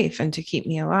me safe and to keep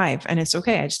me alive. And it's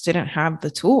okay. I just didn't have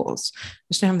the tools.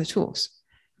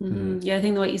 Mm-hmm. Yeah, I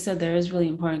think what you said there is really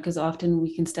important, because often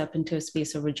we can step into a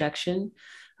space of rejection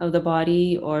of the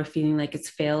body, or feeling like it's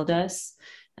failed us,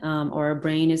 or our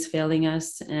brain is failing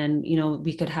us. And,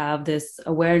 we could have this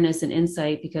awareness and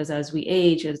insight, because as we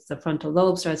age, as the frontal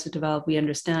lobe starts to develop, we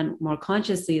understand more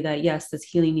consciously that, yes, this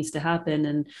healing needs to happen.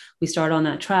 And we start on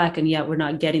that track, and yet we're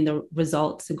not getting the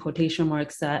results, in quotation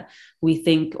marks, that we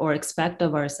think or expect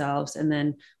of ourselves. And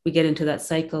then we get into that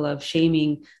cycle of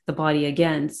shaming the body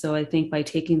again. So I think by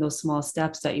taking those small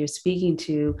steps that you're speaking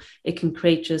to, it can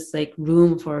create just like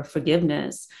room for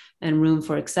forgiveness and room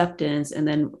for acceptance. And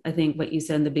then I think what you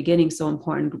said in the beginning, so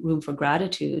important, room for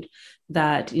gratitude,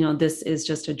 that, this is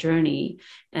just a journey,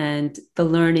 and the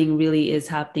learning really is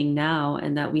happening now,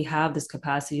 and that we have this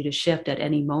capacity to shift at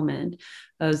any moment.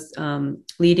 I was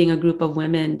leading a group of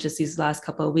women just these last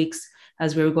couple of weeks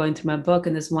as we were going through my book.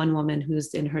 And this one woman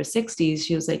who's in her 60s,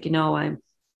 she was like,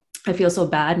 I feel so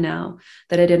bad now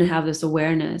that I didn't have this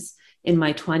awareness in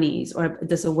my 20s, or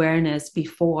this awareness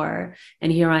before.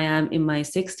 And here I am in my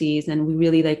 60s. And we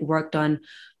really worked on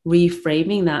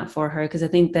reframing that for her. Because I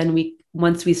think then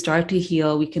once we start to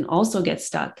heal, we can also get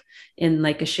stuck in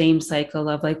a shame cycle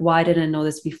of why didn't I know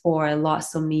this before? I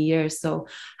lost so many years. So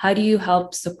how do you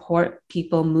help support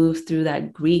people move through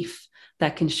that grief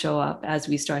that can show up as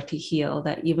we start to heal,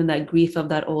 that even that grief of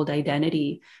that old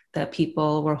identity that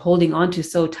people were holding on to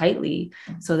so tightly,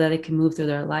 so that it can move through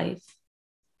their life?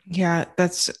 Yeah,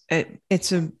 that's it.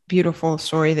 It's a beautiful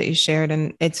story that you shared.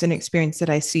 And it's an experience that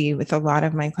I see with a lot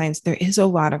of my clients. There is a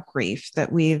lot of grief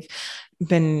that we've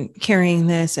been carrying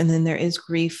this. And then there is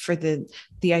grief for the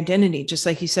identity, just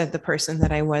like you said, the person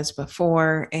that I was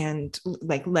before, and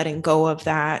letting go of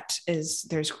that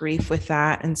there's grief with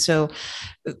that. And so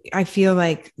I feel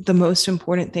like the most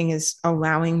important thing is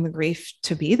allowing the grief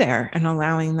to be there and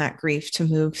allowing that grief to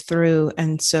move through.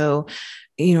 And so,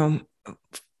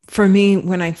 for me,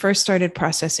 when I first started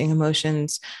processing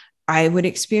emotions, I would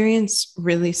experience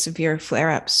really severe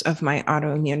flare-ups of my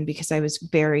autoimmune, because I was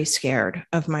very scared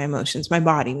of my emotions. My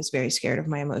body was very scared of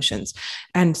my emotions.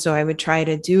 And so I would try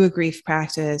to do a grief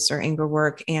practice or anger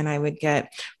work, and I would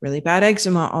get really bad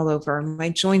eczema all over. My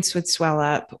joints would swell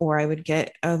up, or I would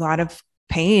get a lot of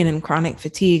pain and chronic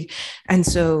fatigue. And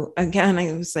so again,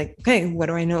 I was like, okay, what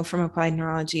do I know from applied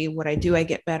neurology? What I do, I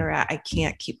get better at. I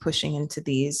can't keep pushing into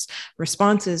these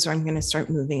responses, or I'm going to start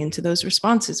moving into those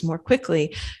responses more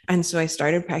quickly. And so I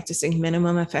started practicing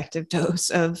minimum effective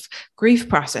dose of grief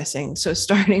processing. So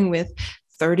starting with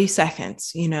 30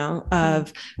 seconds,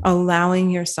 of allowing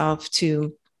yourself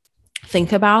to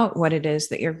think about what it is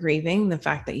that you're grieving, the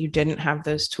fact that you didn't have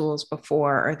those tools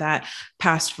before, or that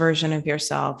past version of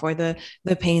yourself, or the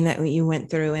pain that you went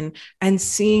through, and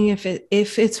seeing if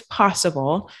it's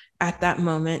possible at that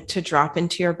moment to drop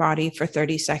into your body for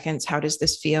 30 seconds. How does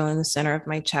this feel in the center of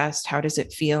my chest? How does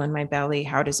it feel in my belly?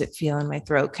 How does it feel in my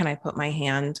throat? Can I put my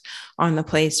hand on the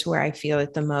place where I feel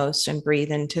it the most and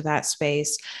breathe into that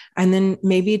space? And then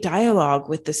maybe dialogue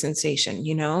with the sensation,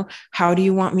 how do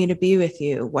you want me to be with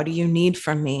you? What do you need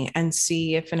from me? And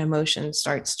see if an emotion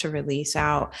starts to release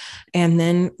out, and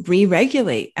then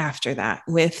re-regulate after that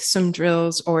with some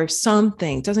drills or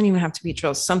something. It doesn't even have to be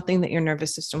drills, something that your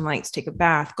nervous system likes. Take a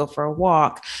bath, go for a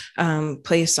walk,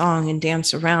 play a song and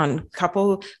dance around,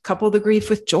 couple the grief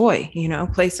with joy,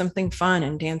 play something fun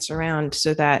and dance around,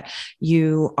 so that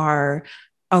you are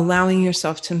allowing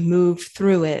yourself to move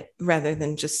through it rather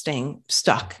than just staying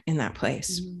stuck in that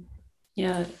place.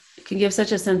 Yeah, it can give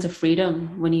such a sense of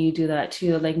freedom when you do that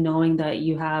too, knowing that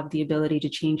you have the ability to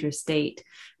change your state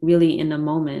really in a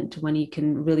moment, when you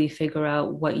can really figure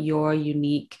out what your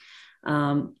unique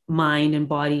mind and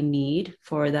body need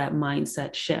for that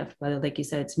mindset shift, whether, like you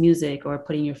said, it's music, or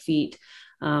putting your feet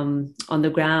on the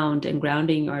ground and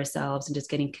grounding ourselves and just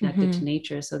getting connected to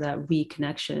nature. So that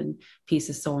reconnection piece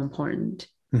is so important.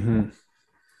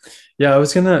 Yeah, I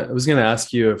was gonna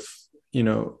ask you if,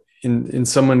 in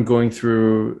someone going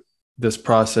through this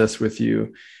process with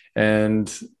you,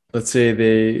 and let's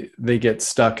say they get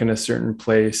stuck in a certain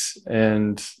place,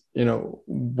 and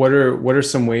what are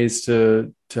some ways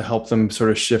to help them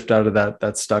sort of shift out of that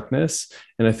stuckness?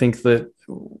 And I think that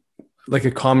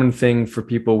a common thing for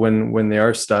people when they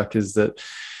are stuck is that,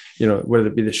 whether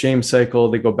it be the shame cycle,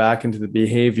 they go back into the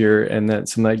behavior, and that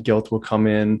some of that guilt will come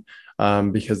in.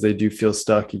 because they do feel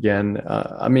stuck again.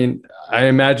 I mean, I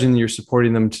imagine you're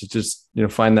supporting them to just,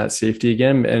 find that safety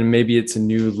again, and maybe it's a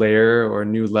new layer or a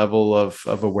new level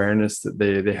of awareness that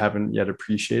they haven't yet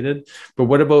appreciated. But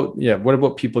what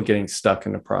about people getting stuck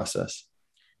in the process?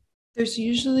 There's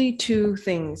usually two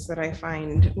things that I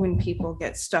find when people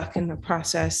get stuck in the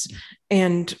process.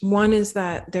 And one is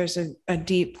that there's a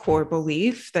deep core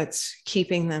belief that's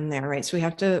keeping them there, right? So we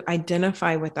have to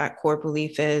identify what that core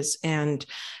belief is. And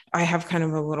I have kind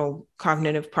of a little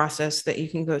cognitive process that you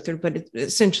can go through, but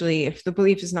essentially, if the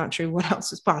belief is not true, what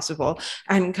else is possible?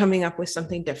 And coming up with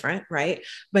something different, right?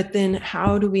 But then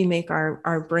how do we make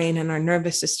our brain and our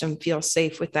nervous system feel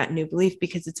safe with that new belief?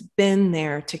 Because it's been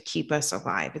there to keep us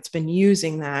alive. It's been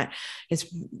using that. It's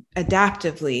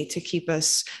adaptively to keep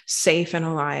us safe and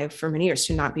alive for many years,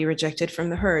 to not be rejected from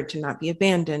the herd, to not be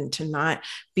abandoned, to not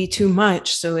be too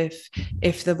much. So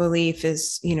if the belief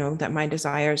is, that my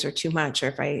desires are too much, or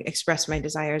if I express my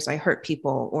desires, I hurt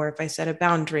people, or if I set a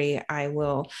boundary, I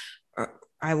will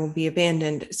be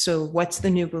abandoned. So what's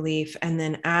the new belief? And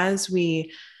then as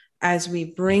we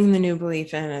bring the new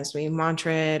belief in, as we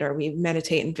mantra it or we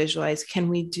meditate and visualize, can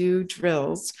we do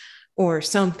drills or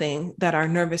something that our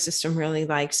nervous system really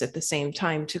likes at the same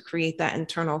time to create that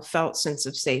internal felt sense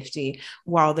of safety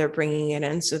while they're bringing it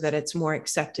in, so that it's more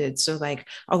accepted? So like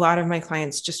a lot of my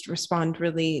clients just respond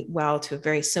really well to a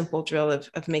very simple drill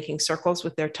of making circles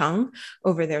with their tongue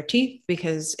over their teeth,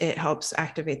 because it helps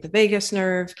activate the vagus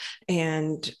nerve,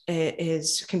 and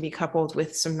it can be coupled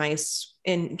with some nice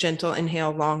gentle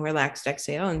inhale, long relaxed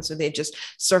exhale. And so they just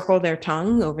circle their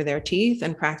tongue over their teeth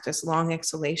and practice long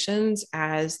exhalations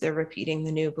as they're repeating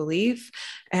the new belief.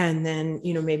 And then,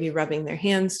 maybe rubbing their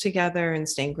hands together and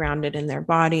staying grounded in their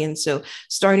body. And so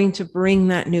starting to bring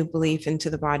that new belief into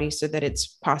the body so that it's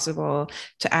possible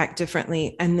to act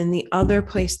differently. And then the other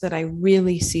place that I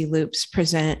really see loops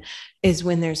present is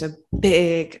when there's a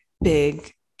big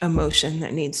emotion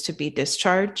that needs to be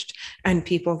discharged, and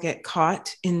people get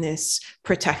caught in this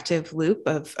protective loop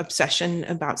of obsession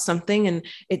about something. And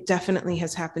it definitely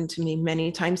has happened to me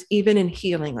many times, even in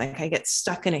healing. Like I get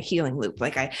stuck in a healing loop.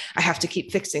 Like I have to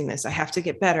keep fixing this. I have to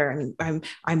get better, and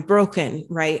I'm broken,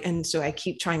 right? And so I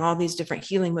keep trying all these different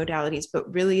healing modalities,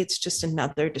 but really it's just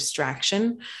another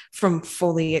distraction from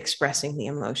fully expressing the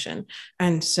emotion.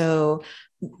 And so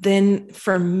then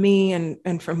for me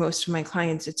and for most of my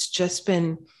clients, it's just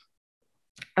been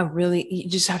you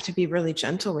just have to be really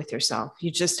gentle with yourself.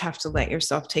 You just have to let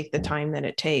yourself take the time that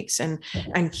it takes, and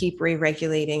keep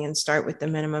re-regulating, and start with the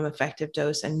minimum effective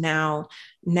dose. And now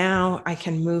I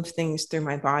can move things through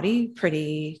my body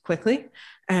pretty quickly,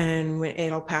 and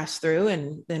it'll pass through,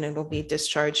 and then it'll be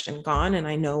discharged and gone. And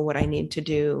I know what I need to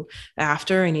do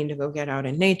after. I need to go get out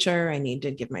in nature. I need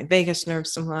to give my vagus nerve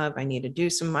some love. I need to do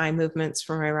some eye movements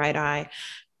for my right eye.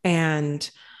 And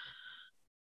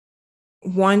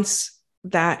once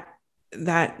that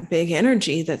big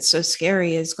energy that's so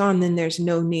scary is gone, then there's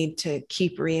no need to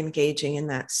keep re-engaging in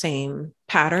that same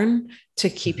pattern to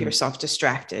keep yourself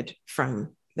distracted from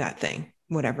that thing,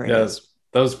 whatever it is.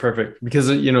 That was perfect,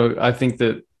 because I think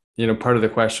that part of the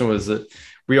question was that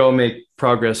we all make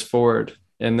progress forward,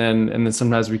 and then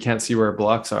sometimes we can't see where our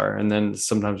blocks are, and then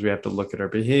sometimes we have to look at our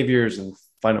behaviors and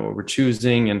find out what we're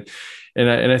choosing. And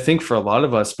I think for a lot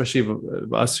of us, especially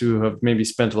us who have maybe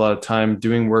spent a lot of time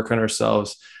doing work on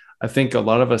ourselves, I think a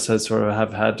lot of us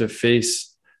have had to face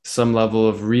some level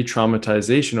of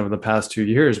re-traumatization over the past 2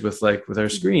 years with our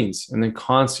screens, and then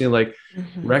constantly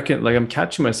I'm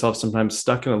catching myself sometimes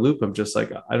stuck in a loop of just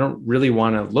like, I don't really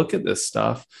want to look at this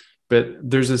stuff, but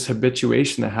there's this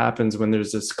habituation that happens when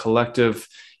there's this collective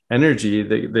energy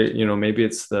that maybe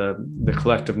it's the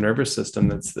collective nervous system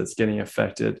that's getting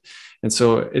affected. And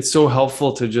so it's so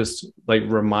helpful to just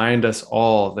remind us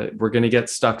all that we're going to get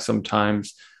stuck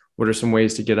sometimes. What are some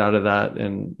ways to get out of that?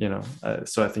 And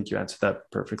so I think you answered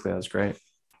that perfectly. That was great.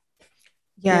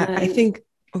 Yeah, I think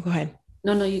go ahead.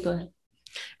 No, you go ahead.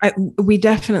 We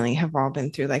definitely have all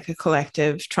been through a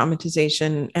collective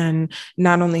traumatization, and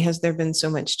not only has there been so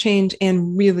much change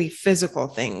and really physical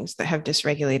things that have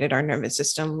dysregulated our nervous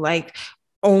system, like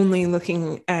only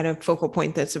looking at a focal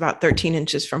point that's about 13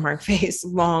 inches from our face,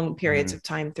 long periods of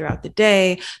time throughout the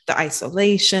day, the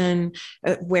isolation,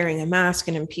 wearing a mask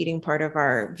and impeding part of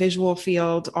our visual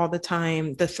field all the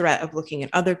time, the threat of looking at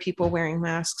other people wearing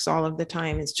masks all of the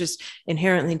time is just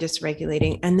inherently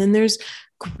dysregulating. And then there's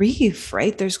grief,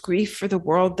 right? There's grief for the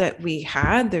world that we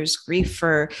had. There's grief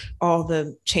for all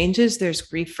the changes. There's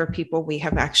grief for people we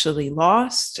have actually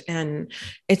lost. And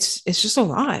it's just a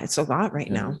lot. It's a lot right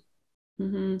now.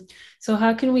 hmm So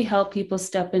how can we help people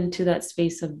step into that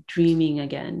space of dreaming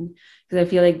again? Because I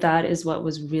feel like that is what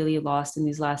was really lost in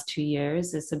these last 2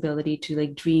 years, this ability to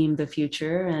like dream the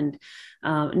future and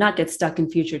not get stuck in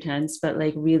future tense, but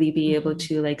like really be able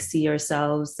to like see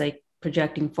ourselves like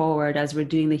projecting forward as we're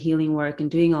doing the healing work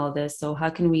and doing all this. So how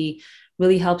can we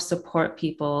really help support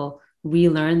people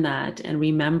relearn that and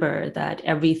remember that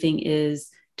everything is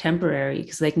temporary?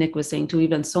 Because like Nick was saying too, we've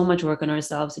done so much work on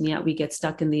ourselves and yet we get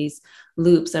stuck in these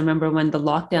loops. I remember when the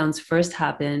lockdowns first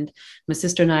happened, my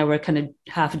sister and I were kind of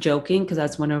half joking because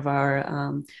that's one of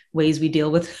our ways we deal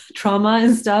with trauma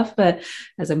and stuff. But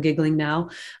as I'm giggling now,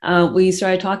 we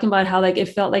started talking about how like it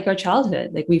felt like our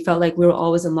childhood. Like we felt like we were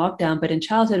always in lockdown, but in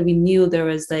childhood we knew there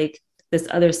was like this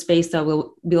other space that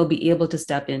we'll be able to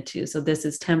step into. So this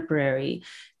is temporary.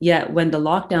 Yet when the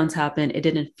lockdowns happened, it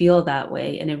didn't feel that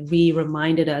way. And it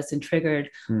reminded us and triggered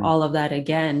all of that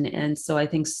again. And so I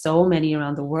think so many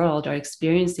around the world are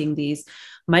experiencing these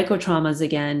micro traumas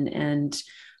again. And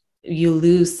you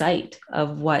lose sight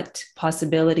of what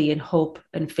possibility and hope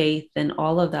and faith and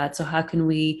all of that. So how can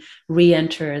we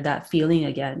re-enter that feeling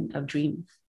again of dream?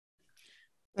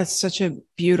 That's such a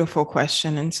beautiful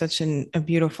question and such a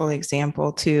beautiful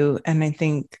example too. And I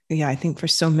think, yeah, I think for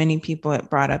so many people, it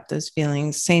brought up those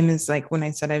feelings. Same as like when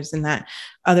I said I was in that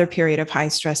other period of high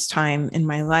stress time in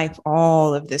my life,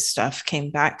 all of this stuff came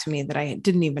back to me that I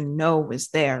didn't even know was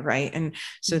there. Right. And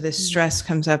so this stress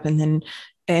comes up and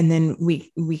then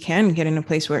we can get in a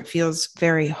place where it feels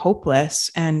very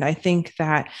hopeless. And I think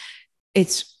that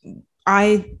it's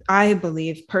I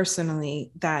believe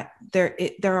personally that there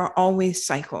are always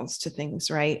cycles to things,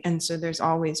 right? And so there's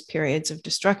always periods of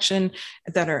destruction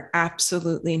that are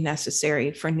absolutely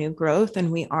necessary for new growth.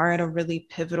 And we are at a really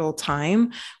pivotal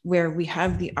time where we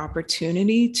have the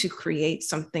opportunity to create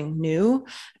something new.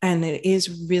 And it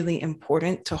is really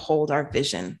important to hold our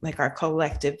vision, like our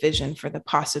collective vision for the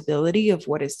possibility of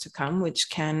what is to come,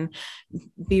 which can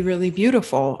be really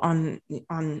beautiful on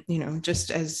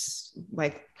just as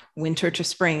like winter to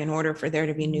spring. In order for there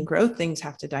to be new growth, things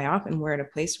have to die off, and we're at a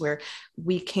place where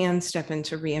we can step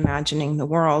into reimagining the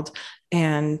world.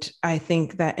 And I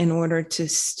think that in order to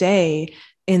stay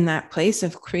in that place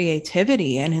of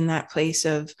creativity and in that place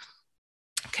of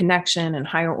connection and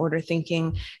higher order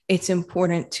thinking, it's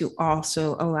important to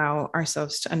also allow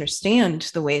ourselves to understand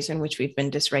the ways in which we've been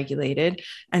dysregulated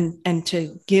and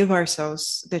to give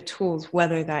ourselves the tools,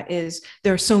 whether that is,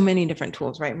 there are so many different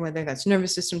tools, right? Whether that's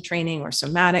nervous system training or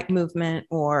somatic movement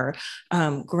or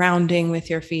grounding with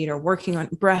your feet or working on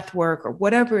breath work or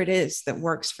whatever it is that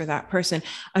works for that person.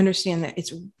 Understand that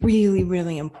it's really,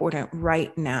 really important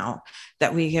right now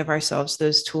that we give ourselves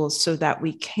those tools so that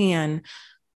we can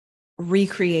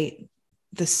recreate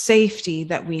the safety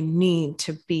that we need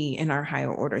to be in our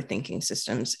higher order thinking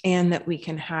systems, and that we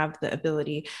can have the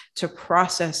ability to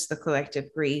process the collective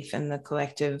grief and the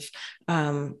collective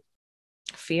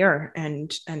fear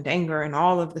and anger and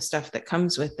all of the stuff that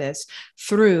comes with this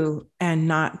through, and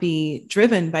not be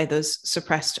driven by those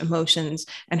suppressed emotions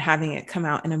and having it come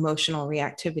out in emotional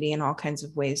reactivity in all kinds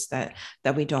of ways that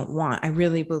we don't want. I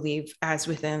really believe as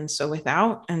within, so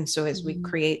without. And so as we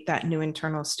create that new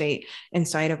internal state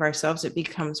inside of ourselves, it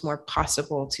becomes more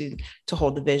possible to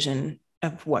hold the vision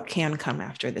of what can come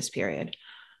after this period.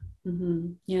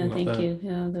 Yeah, thank you.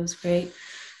 Yeah, that was great.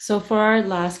 So for our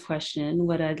last question,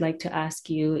 what I'd like to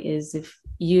ask you is, if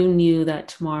you knew that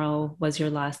tomorrow was your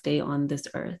last day on this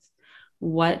earth,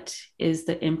 what is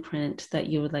the imprint that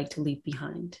you would like to leave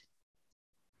behind?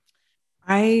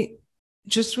 I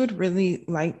just would really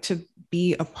like to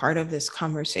be a part of this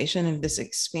conversation, of this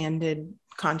expanded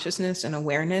consciousness and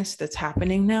awareness that's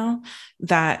happening now,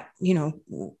 that,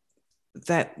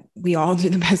 that we all do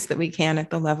the best that we can at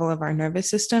the level of our nervous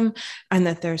system, and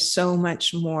that there's so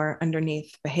much more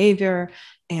underneath behavior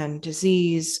and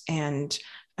disease and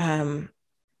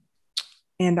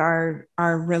our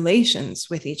relations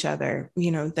with each other,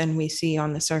 than we see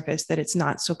on the surface, that it's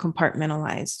not so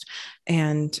compartmentalized.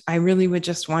 And I really would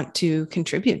just want to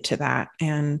contribute to that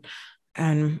and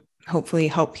hopefully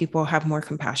help people have more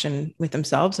compassion with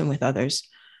themselves and with others.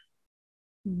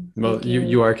 Well,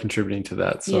 you are contributing to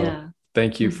that. So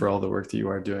thank you for all the work that you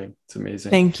are doing. It's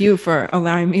amazing. Thank you for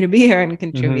allowing me to be here and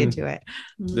contribute to it.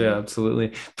 Yeah,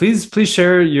 absolutely. Please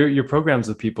share your programs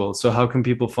with people. So how can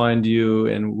people find you,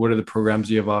 and what are the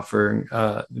programs you have offering?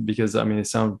 Because they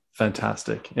sound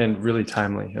fantastic and really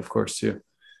timely, of course, too.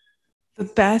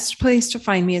 The best place to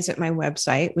find me is at my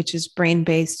website, which is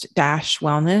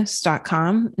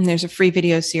brainbased-wellness.com. And there's a free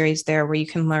video series there where you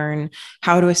can learn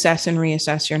how to assess and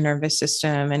reassess your nervous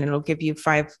system. And it'll give you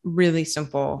 5 really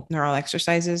simple neural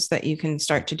exercises that you can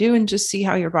start to do and just see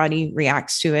how your body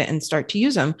reacts to it and start to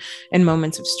use them in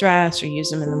moments of stress or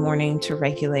use them in the morning to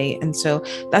regulate. And so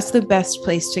that's the best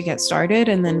place to get started.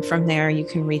 And then from there, you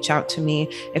can reach out to me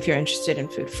if you're interested in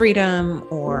food freedom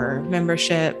or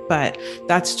membership, but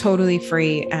that's totally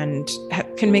free and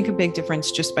can make a big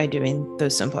difference just by doing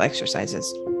those simple exercises.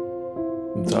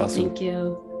 That's awesome. Thank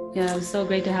you. Yeah, it was so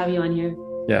great to have you on here.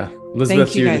 Yeah, Elizabeth,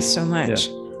 thank you guys so much.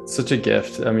 Yeah, such a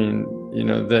gift. I mean,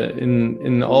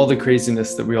 in all the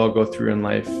craziness that we all go through in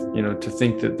life, to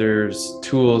think that there's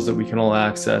tools that we can all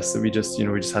access, that we just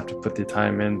have to put the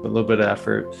time in, but a little bit of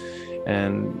effort,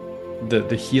 and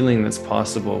the healing that's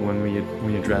possible when we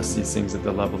address these things at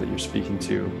the level that you're speaking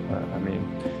to.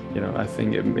 I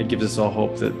think it gives us all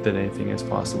hope that anything is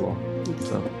possible.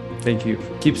 So thank you.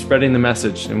 Keep spreading the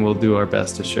message, and we'll do our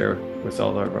best to share with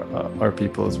all our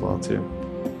people as well too.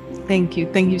 Thank you.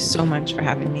 Thank you so much for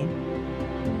having me.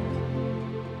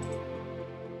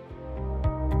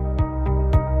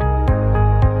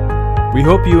 We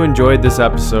hope you enjoyed this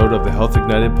episode of the Health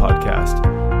Ignited podcast.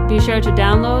 Be sure to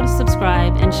download,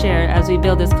 subscribe, and share as we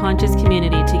build this conscious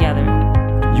community together.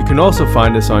 You can also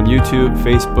find us on YouTube,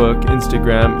 Facebook,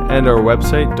 Instagram, and our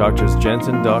website,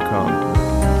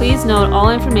 drsjensen.com. Please note all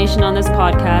information on this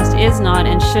podcast is not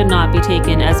and should not be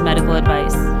taken as medical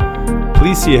advice.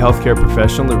 Please see a healthcare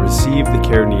professional to receive the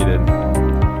care needed.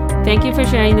 Thank you for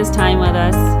sharing this time with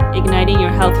us, igniting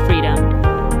your health freedom.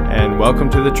 And welcome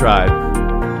to the tribe.